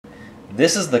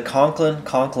This is the Conklin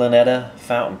Conklinetta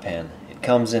fountain pen. It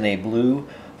comes in a blue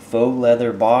faux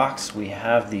leather box. We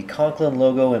have the Conklin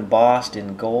logo embossed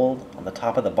in gold on the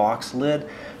top of the box lid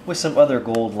with some other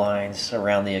gold lines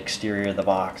around the exterior of the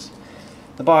box.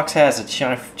 The box has a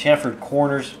chamfered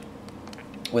corners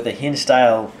with a hinge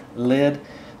style lid,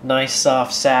 nice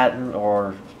soft satin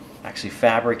or actually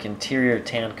fabric interior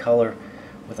tan color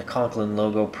with a Conklin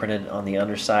logo printed on the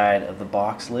underside of the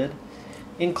box lid.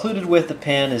 Included with the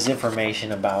pen is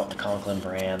information about the Conklin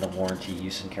brand, the warranty,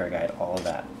 use and care guide, all of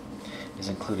that is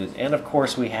included. And of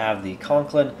course we have the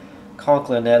Conklin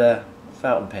Conklinetta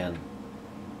fountain pen.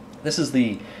 This is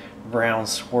the brown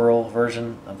swirl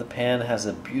version of the pen. It has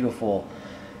a beautiful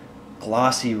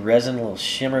glossy resin, little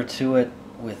shimmer to it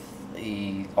with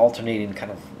the alternating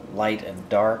kind of light and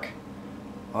dark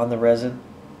on the resin.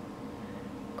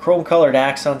 Chrome colored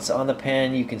accents on the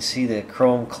pen. You can see the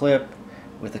chrome clip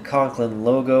with the Conklin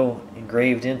logo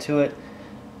engraved into it.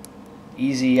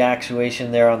 Easy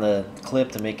actuation there on the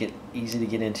clip to make it easy to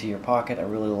get into your pocket. I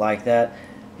really like that.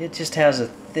 It just has a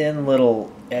thin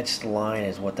little etched line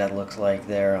is what that looks like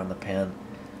there on the pen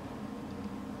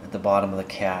at the bottom of the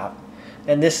cap.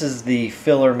 And this is the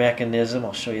filler mechanism.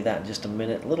 I'll show you that in just a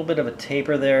minute. A little bit of a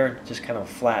taper there, just kind of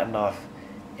flattened off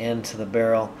end to the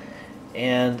barrel.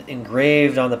 And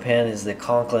engraved on the pen is the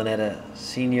Conklinetta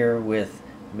Senior with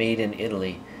Made in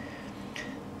Italy.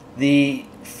 The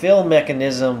fill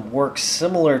mechanism works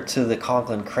similar to the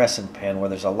Conklin Crescent pen where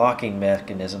there's a locking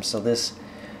mechanism. So this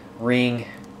ring,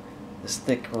 this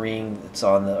thick ring that's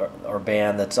on the, or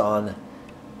band that's on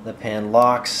the pen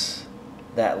locks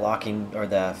that locking or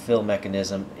the fill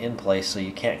mechanism in place so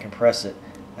you can't compress it.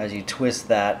 As you twist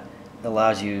that, it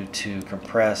allows you to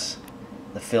compress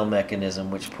the fill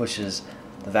mechanism, which pushes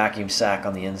the vacuum sac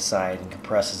on the inside and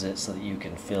compresses it so that you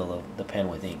can fill the pen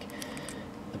with ink.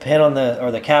 The pen on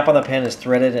the cap on the pen is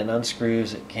threaded and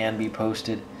unscrews. It can be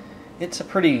posted. It's a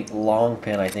pretty long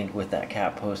pen, I think, with that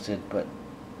cap posted, but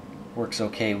works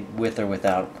okay with or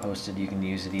without posted. You can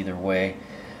use it either way.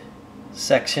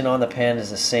 Section on the pen is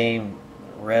the same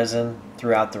resin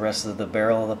throughout the rest of the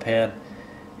barrel of the pen,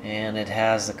 and it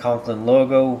has the Conklin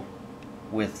logo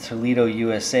with Toledo,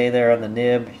 USA there on the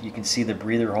nib. You can see the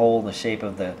breather hole in the shape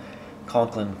of the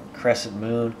Conklin crescent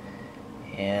moon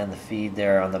and the feed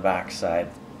there on the back side.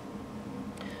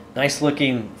 Nice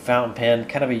looking fountain pen,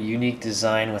 kind of a unique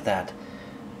design with that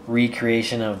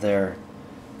recreation of their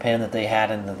pen that they had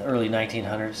in the early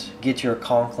 1900s. Get your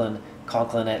Conklin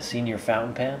Conklinetta Senior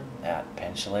fountain pen at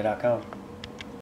penchalet.com.